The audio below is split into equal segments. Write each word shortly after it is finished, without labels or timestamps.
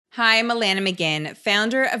Hi, I'm Alana McGinn,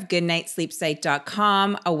 founder of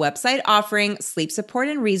GoodnightSleepSite.com, a website offering sleep support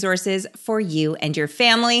and resources for you and your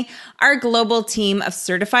family. Our global team of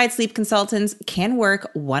certified sleep consultants can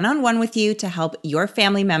work one-on-one with you to help your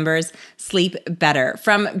family members sleep better.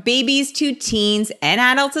 From babies to teens and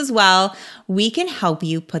adults as well, we can help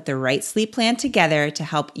you put the right sleep plan together to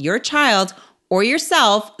help your child or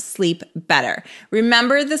yourself sleep better.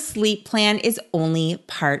 Remember, the sleep plan is only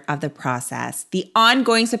part of the process. The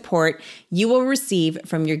ongoing support you will receive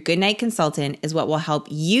from your Goodnight consultant is what will help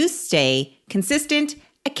you stay consistent,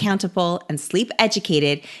 accountable, and sleep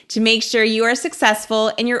educated to make sure you are successful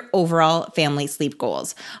in your overall family sleep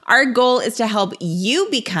goals. Our goal is to help you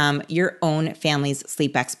become your own family's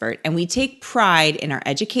sleep expert, and we take pride in our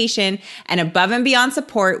education and above and beyond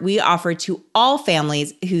support we offer to all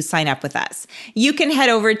families who sign up with us. You can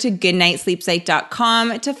head over to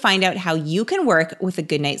goodnightsleepsite.com to find out how you can work with a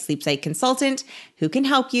Goodnight Sleep Site consultant who can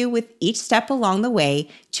help you with each step along the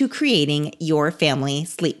way to creating your family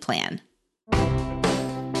sleep plan.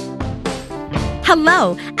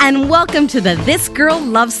 Hello, and welcome to the This Girl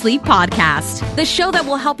Loves Sleep podcast, the show that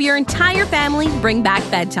will help your entire family bring back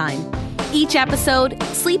bedtime. Each episode,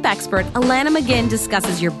 sleep expert Alana McGinn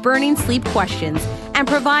discusses your burning sleep questions and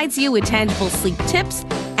provides you with tangible sleep tips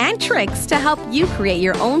and tricks to help you create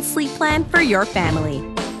your own sleep plan for your family.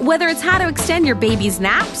 Whether it's how to extend your baby's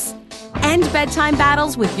naps, end bedtime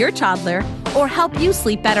battles with your toddler, or help you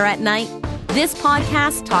sleep better at night, this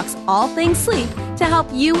podcast talks all things sleep to help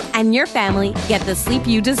you and your family get the sleep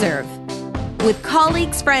you deserve. With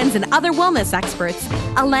colleagues, friends, and other wellness experts,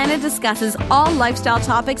 Alana discusses all lifestyle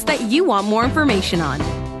topics that you want more information on.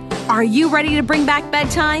 Are you ready to bring back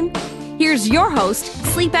bedtime? Here's your host,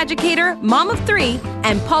 sleep educator, mom of three,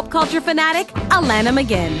 and pop culture fanatic, Alana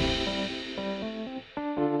McGinn.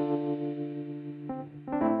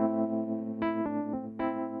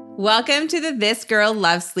 Welcome to the This Girl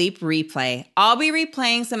Loves Sleep replay. I'll be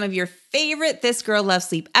replaying some of your favorite This Girl Loves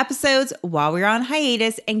Sleep episodes while we're on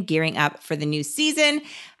hiatus and gearing up for the new season.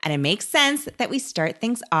 And it makes sense that we start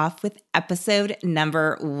things off with episode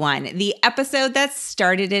number 1, the episode that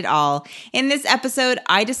started it all. In this episode,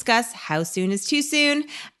 I discuss how soon is too soon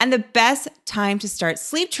and the best time to start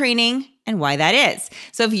sleep training and why that is.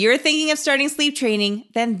 So if you're thinking of starting sleep training,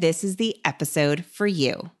 then this is the episode for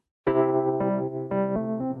you.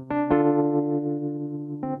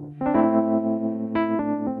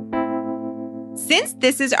 Since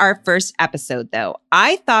this is our first episode, though,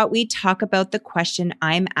 I thought we'd talk about the question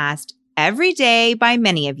I'm asked every day by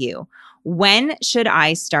many of you. When should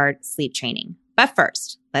I start sleep training? But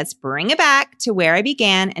first, let's bring it back to where I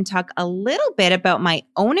began and talk a little bit about my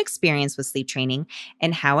own experience with sleep training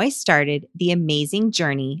and how I started the amazing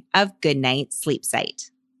journey of Goodnight Sleep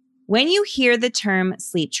Site. When you hear the term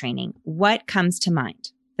sleep training, what comes to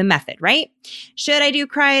mind? The method, right? Should I do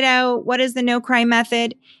cry it out? What is the no cry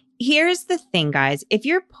method? Here's the thing, guys. If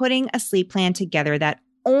you're putting a sleep plan together that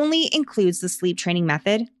only includes the sleep training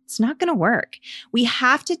method, it's not going to work. We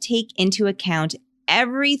have to take into account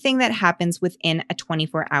everything that happens within a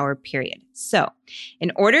 24-hour period. So,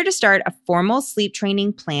 in order to start a formal sleep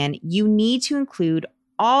training plan, you need to include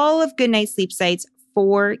all of Goodnight Sleep Site's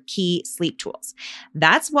 4 key sleep tools.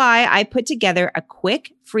 That's why I put together a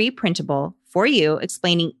quick free printable for you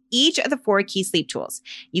explaining each of the 4 key sleep tools.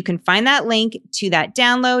 You can find that link to that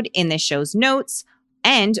download in the show's notes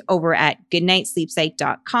and over at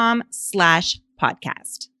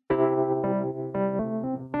goodnightsleepsite.com/podcast.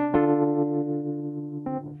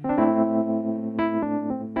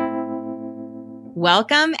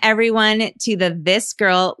 Welcome, everyone, to the This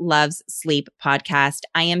Girl Loves Sleep podcast.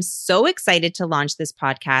 I am so excited to launch this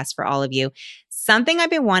podcast for all of you. Something I've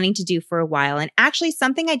been wanting to do for a while, and actually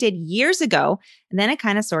something I did years ago, and then it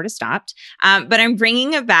kind of sort of stopped. But I'm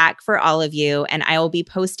bringing it back for all of you, and I will be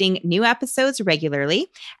posting new episodes regularly.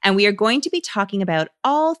 And we are going to be talking about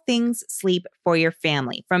all things sleep for your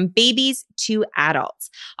family, from babies to adults.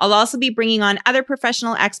 I'll also be bringing on other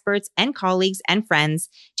professional experts and colleagues and friends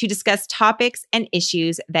to discuss topics and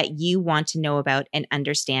issues that you want to know about and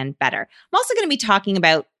understand better. I'm also going to be talking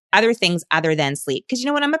about other things other than sleep. Because you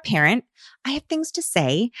know what? I'm a parent. I have things to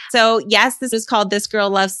say. So yes, this is called This Girl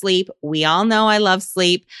Loves Sleep. We all know I love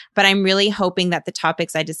sleep, but I'm really hoping that the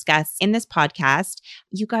topics I discuss in this podcast,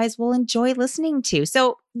 you guys will enjoy listening to.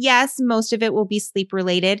 So yes, most of it will be sleep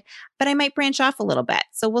related, but I might branch off a little bit.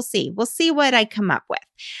 So we'll see. We'll see what I come up with.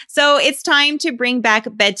 So it's time to bring back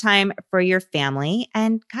bedtime for your family.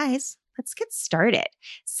 And guys, let's get started.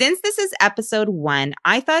 Since this is episode 1,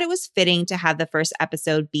 I thought it was fitting to have the first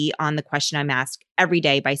episode be on the question I'm asked every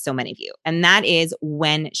day by so many of you. And that is,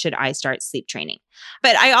 when should I start sleep training?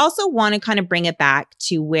 But I also want to kind of bring it back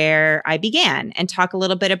to where I began and talk a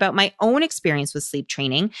little bit about my own experience with sleep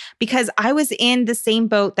training, because I was in the same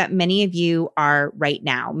boat that many of you are right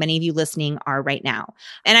now. Many of you listening are right now.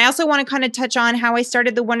 And I also want to kind of touch on how I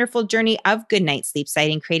started the wonderful journey of Goodnight Sleep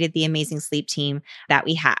Site and created the amazing sleep team that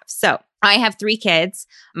we have. So I have 3 kids.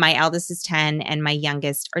 My eldest is 10 and my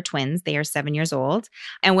youngest are twins. They are 7 years old.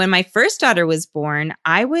 And when my first daughter was born,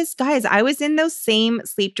 I was in those same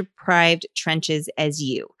sleep deprived trenches as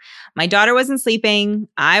you. My daughter wasn't sleeping,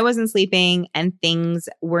 I wasn't sleeping, and things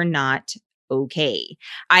were not okay.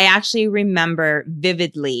 I actually remember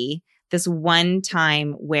vividly this one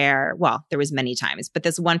time where, well, there was many times, but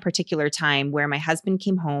this one particular time where my husband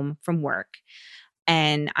came home from work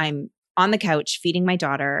and I'm on the couch feeding my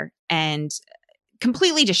daughter and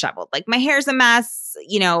completely disheveled. Like, my hair's a mess.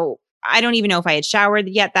 I don't even know if I had showered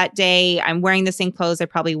yet that day. I'm wearing the same clothes I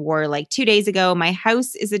probably wore like 2 days ago. My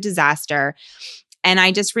house is a disaster. And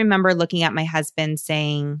I just remember looking at my husband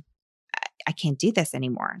saying, I can't do this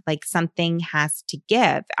anymore. Like, something has to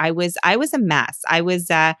give. I was a mess. I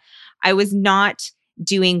was not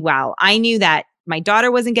doing well. I knew that my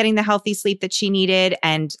daughter wasn't getting the healthy sleep that she needed,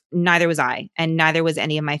 and neither was I, and neither was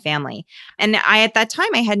any of my family. And at that time,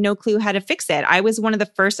 I had no clue how to fix it. I was one of the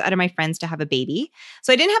first out of my friends to have a baby.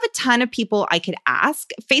 So I didn't have a ton of people I could ask.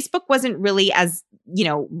 Facebook wasn't really as,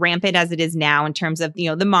 rampant as it is now in terms of,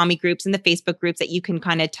 the mommy groups and the Facebook groups that you can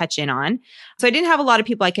kind of touch in on. So I didn't have a lot of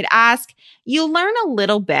people I could ask. You learn a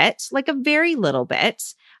little bit, like a very little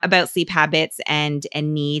bit, about sleep habits and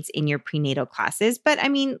needs in your prenatal classes. But I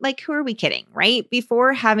mean, like, who are we kidding, right?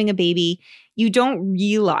 Before having a baby, you don't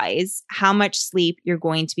realize how much sleep you're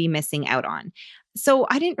going to be missing out on. So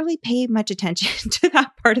I didn't really pay much attention to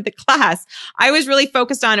that part of the class. I was really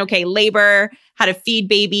focused on, labor, how to feed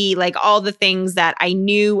baby, like all the things that I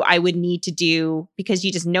knew I would need to do, because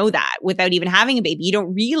you just know that without even having a baby. You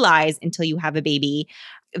don't realize until you have a baby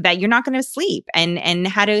that you're not going to sleep, and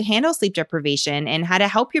how to handle sleep deprivation and how to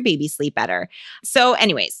help your baby sleep better. So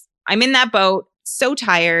anyways, I'm in that boat, so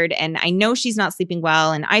tired, and I know she's not sleeping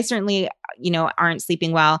well, and I certainly, aren't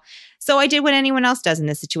sleeping well. So I did what anyone else does in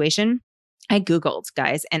this situation. I Googled,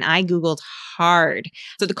 guys, and I Googled hard.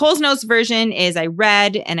 So the Coles Notes version is I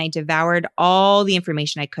read and I devoured all the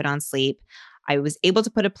information I could on sleep. I was able to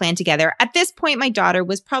put a plan together. At this point, my daughter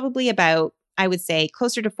was probably about, I would say,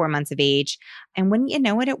 closer to 4 months of age. And wouldn't you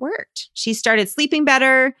know it, it worked. She started sleeping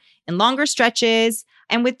better in longer stretches.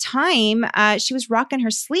 And with time, she was rocking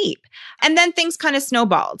her sleep. And then things kind of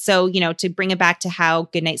snowballed. So, to bring it back to how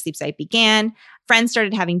Goodnight Sleep Site began, friends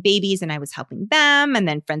started having babies and I was helping them. And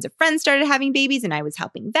then friends of friends started having babies and I was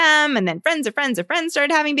helping them. And then friends of friends of friends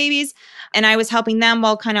started having babies and I was helping them,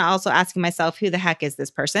 while kind of also asking myself, who the heck is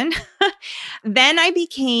this person? Then I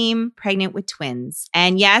became pregnant with twins.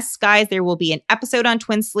 And yes, guys, there will be an episode on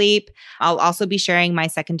twin sleep. I'll also be sharing my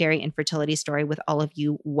secondary infertility story with all of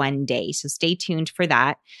you one day. So stay tuned for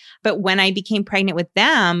that. But when I became pregnant with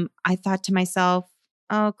them, I thought to myself,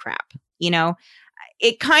 oh, crap.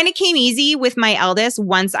 It kind of came easy with my eldest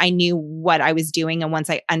once I knew what I was doing and once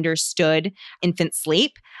I understood infant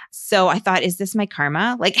sleep. So I thought, is this my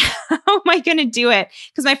karma? Like, how am I going to do it?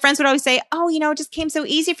 Because my friends would always say, oh, it just came so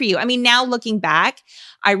easy for you. I mean, now looking back,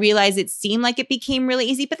 I realize it seemed like it became really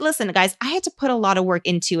easy. But listen, guys, I had to put a lot of work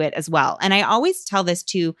into it as well. And I always tell this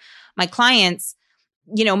to my clients.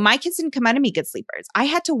 My kids didn't come out of me good sleepers. I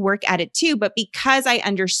had to work at it too. But because I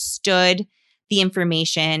understood the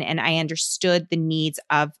information and I understood the needs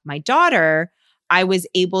of my daughter, I was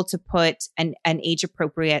able to put an age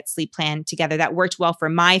appropriate sleep plan together that worked well for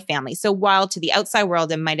my family. So while to the outside world,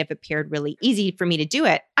 it might have appeared really easy for me to do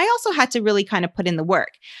it, I also had to really kind of put in the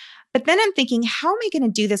work. But then I'm thinking, how am I going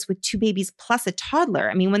to do this with 2 babies plus a toddler?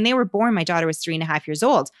 I mean, when they were born, my daughter was 3.5 years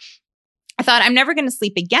old. I thought, I'm never going to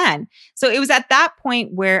sleep again. So it was at that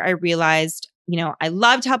point where I realized, I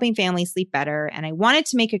loved helping families sleep better and I wanted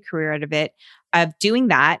to make a career out of it, of doing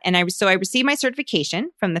that. And I received my certification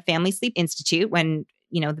from the Family Sleep Institute when,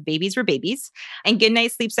 the babies were babies. And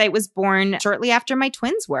Goodnight Sleep Site was born shortly after my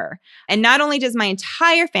twins were. And not only does my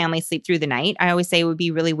entire family sleep through the night, I always say it would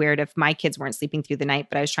be really weird if my kids weren't sleeping through the night,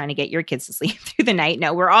 but I was trying to get your kids to sleep through the night.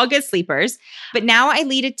 No, we're all good sleepers. But now I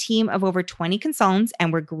lead a team of over 20 consultants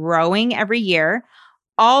and we're growing every year,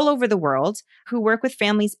 all over the world, who work with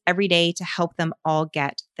families every day to help them all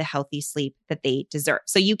get the healthy sleep that they deserve.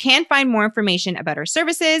 So you can find more information about our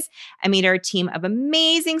services and meet our team of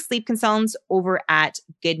amazing sleep consultants over at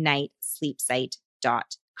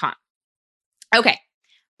goodnightsleepsite.com. Okay,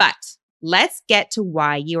 but let's get to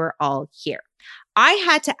why you are all here. I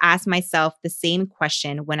had to ask myself the same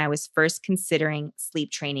question when I was first considering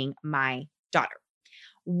sleep training my daughter.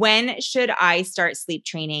 When should I start sleep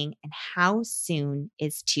training and how soon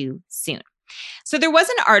is too soon? So there was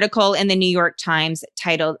an article in the New York Times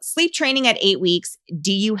titled Sleep Training at 8 Weeks,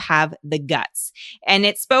 Do You Have the Guts? And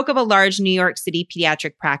it spoke of a large New York City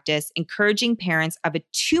pediatric practice encouraging parents of a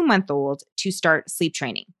 2-month-old to start sleep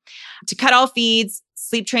training. To cut all feeds,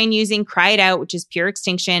 sleep train using Cry It Out, which is pure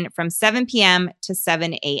extinction, from 7 p.m. to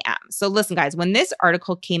 7 a.m. So listen, guys, when this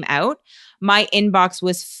article came out, my inbox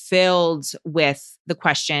was filled with the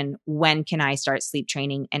question, when can I start sleep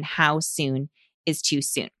training and how soon is too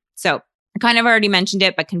soon? So I kind of already mentioned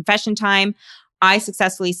it, but confession time, I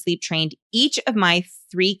successfully sleep trained each of my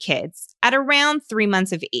 3 kids at around 3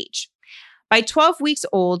 months of age. By 12 weeks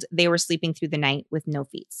old, they were sleeping through the night with no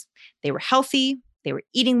feeds. They were healthy, they were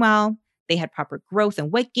eating well, they had proper growth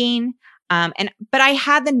and weight gain, but I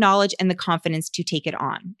had the knowledge and the confidence to take it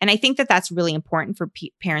on. And I think that that's really important for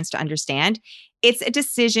parents to understand. It's a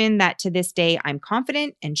decision that to this day, I'm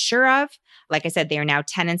confident and sure of. Like I said, they are now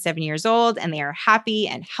 10 and 7 years old, and they are happy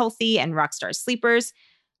and healthy and rock star sleepers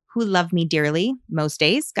who love me dearly most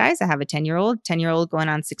days. Guys, I have a 10-year-old going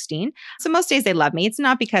on 16. So most days they love me. It's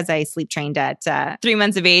not because I sleep trained at 3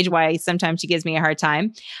 months of age, why sometimes she gives me a hard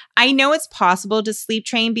time. I know it's possible to sleep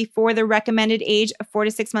train before the recommended age of 4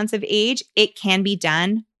 to 6 months of age. It can be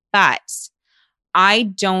done, but I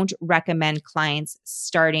don't recommend clients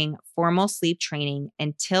starting formal sleep training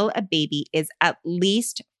until a baby is at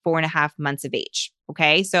least 4.5 months of age.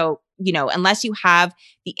 Okay. So, unless you have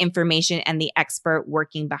the information and the expert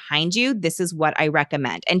working behind you, this is what I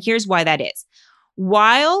recommend. And here's why that is.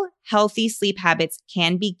 While healthy sleep habits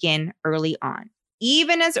can begin early on,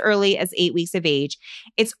 even as early as 8 weeks of age,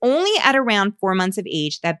 it's only at around 4 months of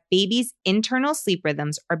age that babies' internal sleep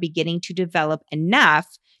rhythms are beginning to develop enough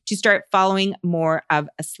to start following more of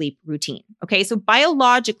a sleep routine. Okay, so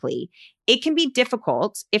biologically, it can be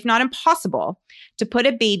difficult, if not impossible, to put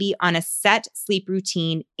a baby on a set sleep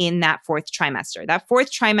routine in that 4th trimester. That 4th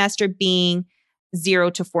trimester being 0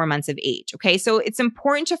 to 4 months of age. Okay, so it's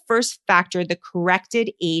important to first factor the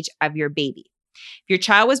corrected age of your baby. If your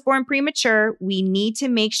child was born premature, we need to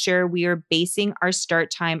make sure we are basing our start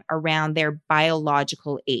time around their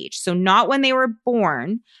biological age. So not when they were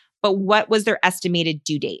born, but what was their estimated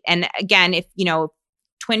due date? And again, if,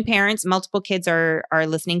 twin parents, multiple kids are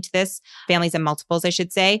listening to this, families of multiples, I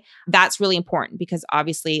should say, that's really important because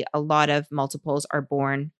obviously a lot of multiples are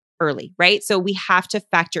born early, right? So we have to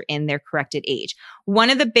factor in their corrected age.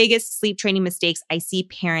 One of the biggest sleep training mistakes I see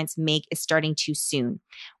parents make is starting too soon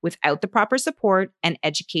without the proper support and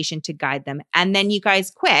education to guide them. And then you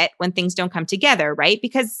guys quit when things don't come together, right?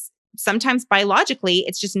 Because sometimes biologically,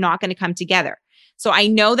 it's just not going to come together. So I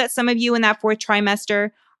know that some of you in that 4th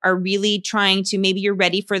trimester are really trying to, maybe you're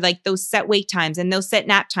ready for like those set wake times and those set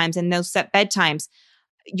nap times and those set bedtimes.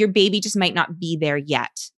 Your baby just might not be there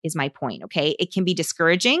yet, is my point, okay? It can be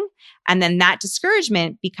discouraging. And then that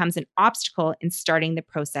discouragement becomes an obstacle in starting the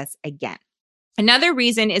process again. Another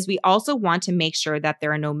reason is we also want to make sure that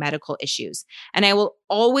there are no medical issues. And I will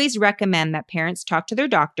always recommend that parents talk to their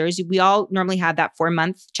doctors. We all normally have that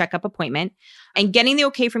 4-month checkup appointment. And getting the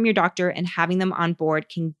okay from your doctor and having them on board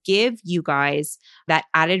can give you guys that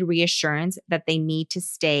added reassurance that they need to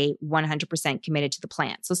stay 100% committed to the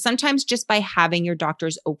plan. So sometimes just by having your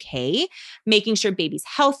doctor's okay, making sure baby's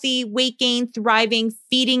healthy, weight gain, thriving,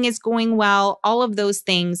 feeding is going well, all of those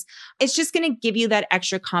things, it's just going to give you that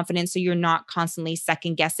extra confidence so you're not constantly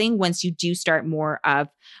second guessing once you do start more of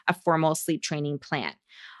a formal sleep training plan.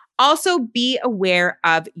 Also, be aware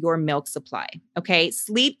of your milk supply, okay?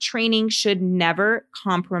 Sleep training should never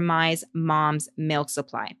compromise mom's milk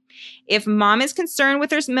supply. If mom is concerned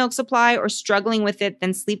with her milk supply or struggling with it,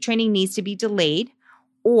 then sleep training needs to be delayed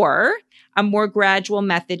or a more gradual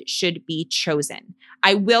method should be chosen.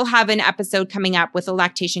 I will have an episode coming up with a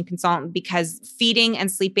lactation consultant because feeding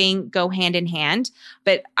and sleeping go hand in hand.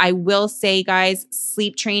 But I will say, guys,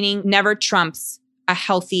 sleep training never trumps a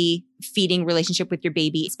healthy feeding relationship with your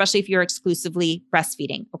baby, especially if you're exclusively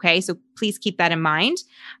breastfeeding. Okay. So please keep that in mind.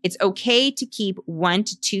 It's okay to keep 1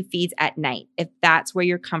 to 2 feeds at night if that's where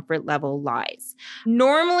your comfort level lies.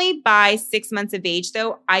 Normally by 6 months of age,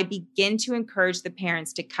 though, I begin to encourage the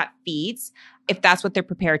parents to cut feeds if that's what they're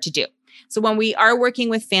prepared to do. So when we are working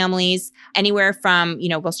with families, anywhere from,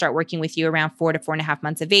 we'll start working with you around 4 to 4.5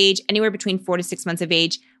 months of age, anywhere between 4 to 6 months of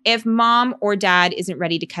age. If mom or dad isn't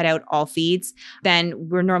ready to cut out all feeds, then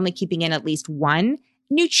we're normally keeping in at least one.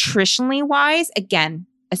 Nutritionally wise, again,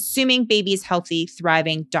 assuming baby is healthy,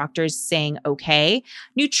 thriving, doctors saying okay.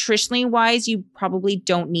 Nutritionally wise, you probably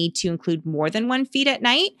don't need to include more than 1 feed at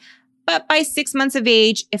night. But by 6 months of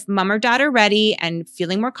age, if mom or dad are ready and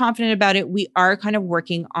feeling more confident about it, we are kind of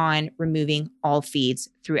working on removing all feeds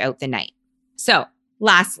throughout the night. So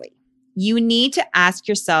lastly, you need to ask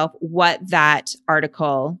yourself what that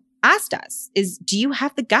article asked us is, do you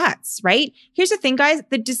have the guts, right? Here's the thing, guys,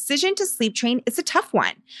 the decision to sleep train is a tough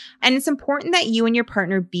one. And it's important that you and your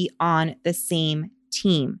partner be on the same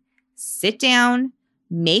team. Sit down.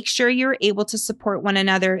 Make sure you're able to support one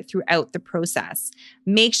another throughout the process.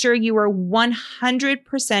 Make sure you are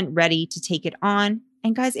 100% ready to take it on.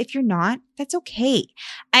 And guys, if you're not, that's okay.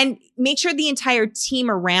 And make sure the entire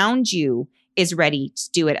team around you is ready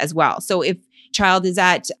to do it as well. So if child is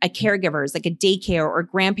at a caregiver's, like a daycare, or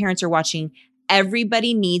grandparents are watching,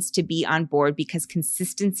 everybody needs to be on board because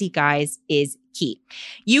consistency, guys, is key.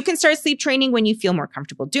 You can start sleep training when you feel more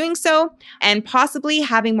comfortable doing so and possibly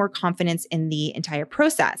having more confidence in the entire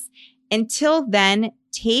process. Until then,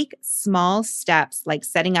 take small steps like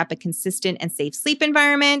setting up a consistent and safe sleep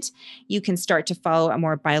environment. You can start to follow a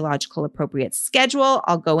more biological appropriate schedule.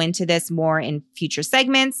 I'll go into this more in future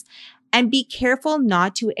segments. And be careful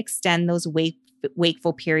not to extend those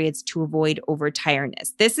wakeful periods to avoid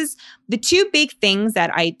overtiredness. This is the two big things that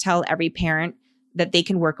I tell every parent that they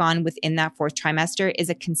can work on within that 4th trimester is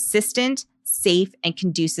a consistent, safe, and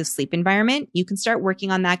conducive sleep environment. You can start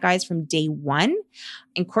working on that, guys, from day 1,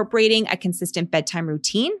 incorporating a consistent bedtime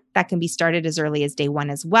routine that can be started as early as day 1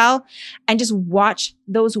 as well. And just watch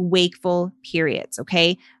those wakeful periods,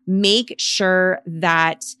 okay? Make sure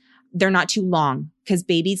that they're not too long because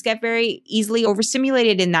babies get very easily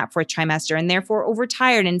overstimulated in that 4th trimester and therefore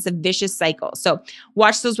overtired, and it's a vicious cycle. So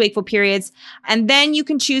watch those wakeful periods, and then you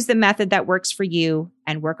can choose the method that works for you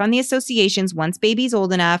and work on the associations once baby's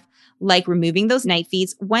old enough, like removing those night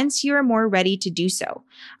feeds once you're more ready to do so.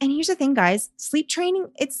 And here's the thing, guys, sleep training,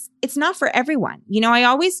 it's not for everyone. You know, I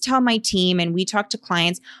always tell my team and we talk to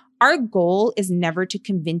clients, our goal is never to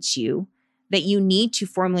convince you that you need to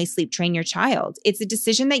formally sleep train your child. It's a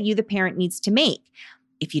decision that you, the parent, needs to make.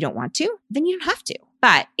 If you don't want to, then you don't have to.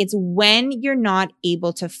 But it's when you're not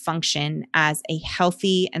able to function as a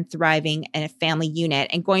healthy and thriving and a family unit.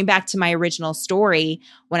 And going back to my original story,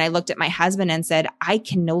 when I looked at my husband and said, I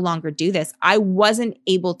can no longer do this. I wasn't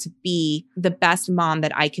able to be the best mom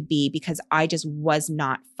that I could be because I just was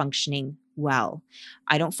not functioning well.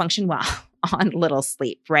 I don't function well on little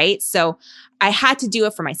sleep, right? So I had to do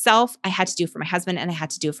it for myself. I had to do it for my husband, and I had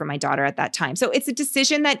to do it for my daughter at that time. So it's a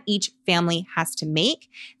decision that each family has to make.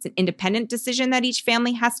 It's an independent decision that each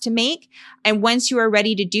family has to make. And once you are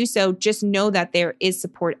ready to do so, just know that there is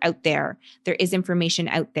support out there. There is information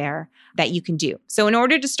out there that you can do. So in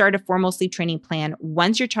order to start a formal sleep training plan,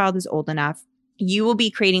 once your child is old enough, you will be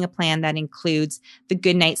creating a plan that includes the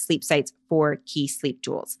Goodnight Sleep Sites 4 key sleep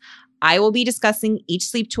tools. I will be discussing each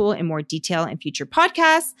sleep tool in more detail in future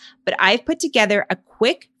podcasts, but I've put together a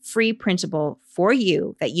quick free printable for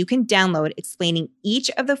you that you can download explaining each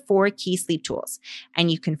of the 4 key sleep tools. And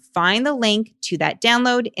you can find the link to that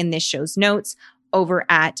download in this show's notes over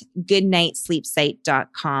at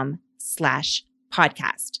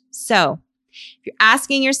goodnightsleepsite.com/podcast. So if you're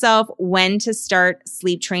asking yourself when to start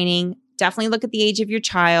sleep training, definitely look at the age of your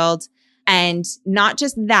child. And not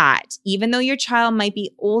just that, even though your child might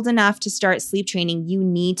be old enough to start sleep training, you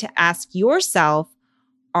need to ask yourself,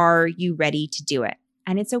 are you ready to do it?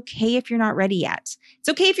 And it's okay if you're not ready yet. It's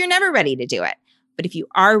okay if you're never ready to do it. But if you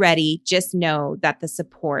are ready, just know that the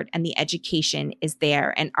support and the education is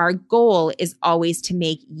there. And our goal is always to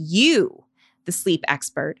make you the sleep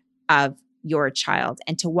expert of your child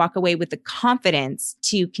and to walk away with the confidence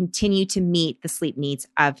to continue to meet the sleep needs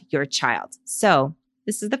of your child. So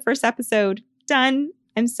this is the first episode. Done.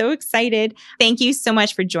 I'm so excited. Thank you so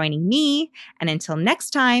much for joining me. And until next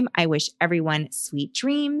time, I wish everyone sweet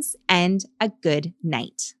dreams and a good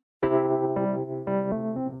night.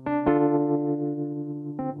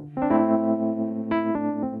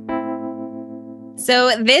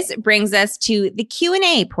 So this brings us to the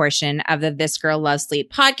Q&A portion of the This Girl Loves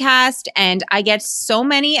Sleep podcast. And I get so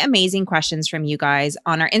many amazing questions from you guys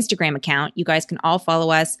on our Instagram account. You guys can all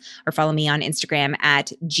follow us or follow me on Instagram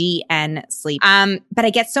at GNSleep. But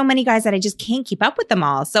I get so many guys that I just can't keep up with them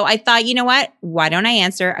all. So I thought, you know what? Why don't I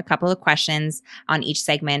answer a couple of questions on each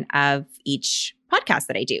segment of each podcast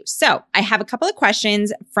that I do. So I have a couple of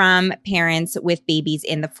questions from parents with babies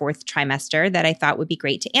in the 4th trimester that I thought would be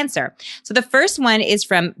great to answer. So the first one is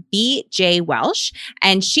from BJ Welsh,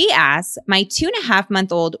 and she asks, my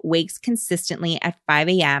 2.5-month-old wakes consistently at 5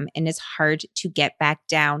 a.m. and is hard to get back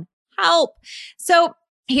down. Help. So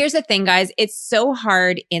here's the thing, guys. It's so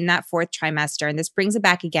hard in that 4th trimester. And this brings it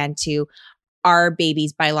back again to, are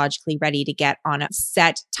babies biologically ready to get on a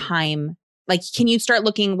set time Like, can you start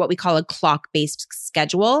looking what we call a clock-based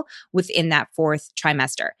schedule within that fourth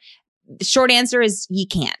trimester? The short answer is you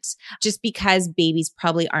can't, just because babies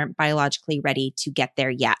probably aren't biologically ready to get there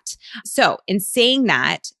yet. So in saying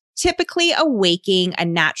that, typically a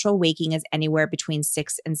natural waking is anywhere between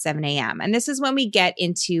 6 and 7 a.m. And this is when we get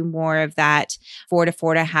into more of that 4 to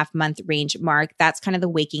 4.5 month range mark. That's kind of the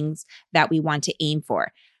wakings that we want to aim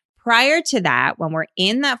for. Prior to that, when we're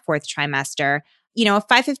in that fourth trimester, a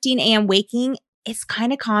 5:15 a.m. waking is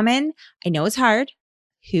kind of common. I know it's hard.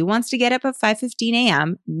 Who wants to get up at 5:15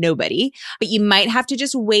 a.m.? Nobody. But you might have to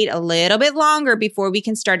just wait a little bit longer before we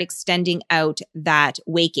can start extending out that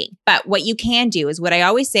waking. But what you can do is what I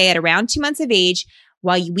always say, at around 2 months of age,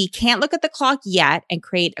 while we can't look at the clock yet and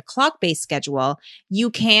create a clock-based schedule, you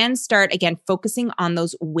can start, again, focusing on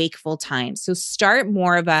those wakeful times. So start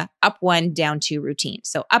more of a up 1, down 2 routine.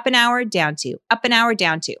 So up an hour, down 2, up an hour,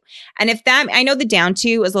 down 2. And I know the down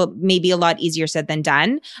 2 is maybe a lot easier said than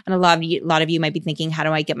done. And a lot of you might be thinking, how do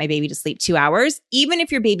I get my baby to sleep 2 hours? Even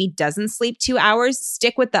if your baby doesn't sleep 2 hours,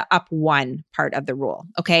 stick with the up 1 part of the rule.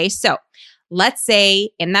 Okay. So let's say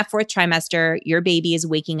in that fourth trimester, your baby is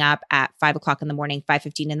waking up at 5 o'clock in the morning,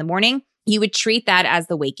 5:15 in the morning. You would treat that as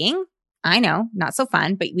the waking. I know, not so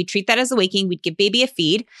fun, but we treat that as a waking. We'd give baby a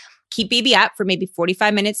feed, keep baby up for maybe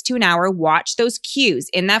 45 minutes to an hour, watch those cues.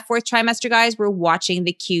 In that fourth trimester, guys, we're watching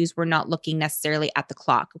the cues. We're not looking necessarily at the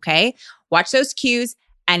clock, okay? Watch those cues.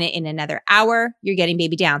 And in another hour, you're getting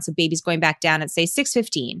baby down. So baby's going back down at, say,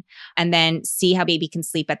 6:15. And then see how baby can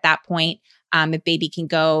sleep at that point. If baby can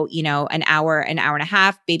go, an hour and a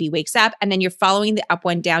half, baby wakes up, and then you're following the up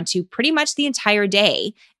 1, down 2 pretty much the entire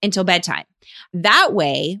day until bedtime. That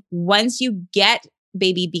way, once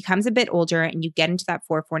baby becomes a bit older and you get into that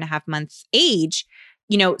 4.5 month age,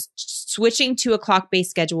 switching to a clock-based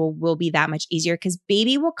schedule will be that much easier because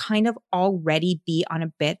baby will kind of already be on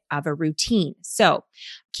a bit of a routine. So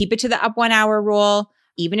keep it to the up 1 hour rule.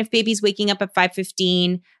 Even if baby's waking up at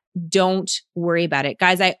 5:15, don't worry about it.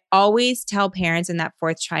 Guys, I always tell parents in that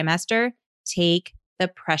fourth trimester, take the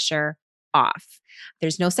pressure off.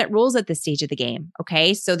 There's no set rules at this stage of the game.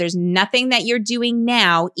 Okay. So there's nothing that you're doing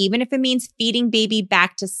now, even if it means feeding baby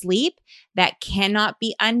back to sleep, that cannot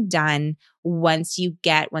be undone once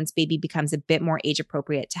baby becomes a bit more age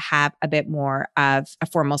appropriate to have a bit more of a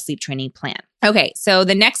formal sleep training plan. Okay. So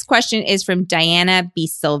the next question is from Diana B.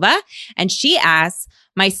 Silva. And she asks,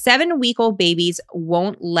 my 7-week-old babies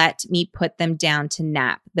won't let me put them down to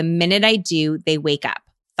nap. The minute I do, they wake up.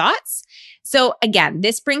 Thoughts? So again,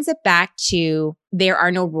 this brings it back to there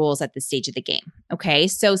are no rules at this stage of the game. Okay.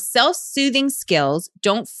 So self-soothing skills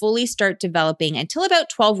don't fully start developing until about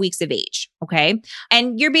 12 weeks of age. Okay.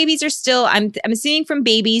 And your babies are still, I'm assuming from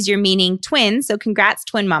babies, you're meaning twins. So congrats,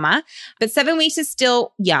 twin mama. But 7 weeks is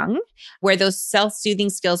still young, where those self-soothing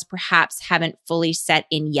skills perhaps haven't fully set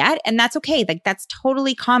in yet. And that's okay. Like, that's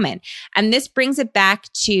totally common. And this brings it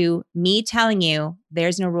back to me telling you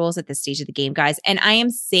there's no rules at this stage of the game, guys. And I am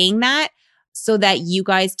saying that so that you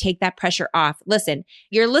guys take that pressure off. Listen,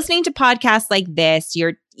 you're listening to podcasts like this,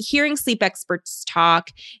 you're hearing sleep experts talk,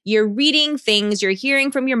 you're reading things, you're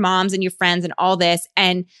hearing from your moms and your friends and all this,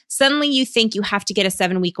 and suddenly you think you have to get a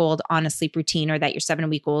 7-week-old on a sleep routine or that your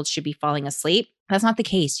 7-week-old should be falling asleep. That's not the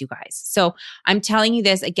case, you guys. So I'm telling you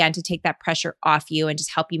this again to take that pressure off you and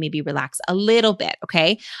just help you maybe relax a little bit,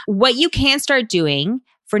 okay? What you can start doing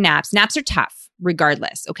for naps are tough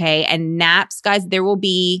regardless, okay? And naps, guys, there will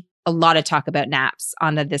be a lot of talk about naps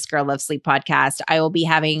on the This Girl Loves Sleep podcast. I will be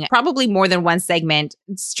having probably more than one segment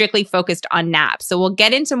strictly focused on naps. So we'll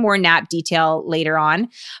get into more nap detail later on,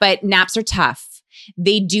 but naps are tough.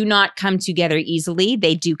 They do not come together easily.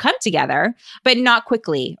 They do come together, but not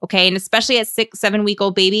quickly. Okay. And especially at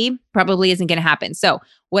 6-7-week-old baby, probably isn't going to happen. So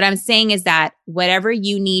what I'm saying is that whatever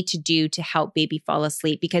you need to do to help baby fall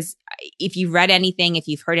asleep, because if you've read anything, if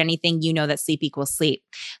you've heard anything, you know that sleep equals sleep.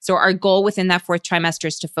 So our goal within that fourth trimester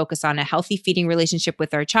is to focus on a healthy feeding relationship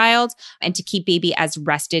with our child and to keep baby as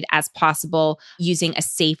rested as possible using a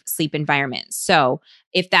safe sleep environment. So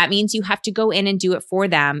if that means you have to go in and do it for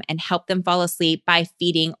them and help them fall asleep by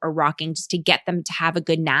feeding or rocking just to get them to have a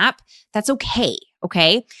good nap, that's okay.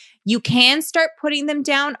 Okay. You can start putting them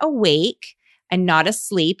down awake and not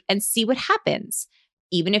asleep and see what happens.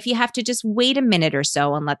 Even if you have to just wait a minute or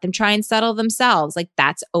so and let them try and settle themselves, like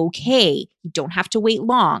that's okay. You don't have to wait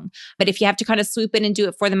long. But if you have to kind of swoop in and do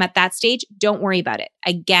it for them at that stage, don't worry about it.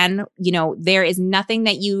 Again, there is nothing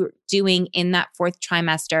that you're doing in that fourth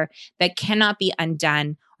trimester that cannot be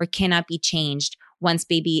undone or cannot be changed once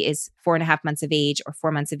baby is 4.5 months of age or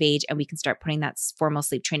 4 months of age, and we can start putting that formal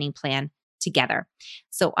sleep training plan together.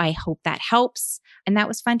 So I hope that helps. And that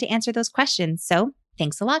was fun to answer those questions. So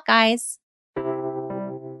thanks a lot, guys.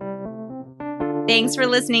 Thanks for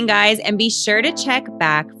listening, guys, and be sure to check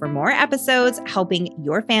back for more episodes helping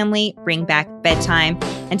your family bring back bedtime.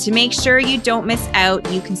 And to make sure you don't miss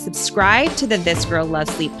out, you can subscribe to the This Girl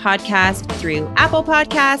Loves Sleep podcast through Apple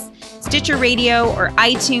Podcasts, Stitcher Radio, or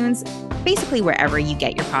iTunes, basically wherever you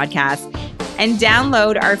get your podcasts. And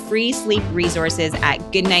download our free sleep resources at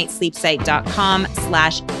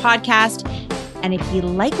goodnightsleepsite.com/podcast. And if you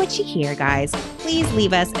like what you hear, guys, please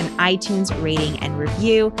leave us an iTunes rating and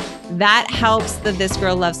review. That helps the This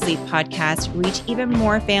Girl Loves Sleep podcast reach even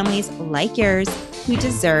more families like yours who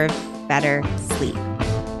deserve better sleep.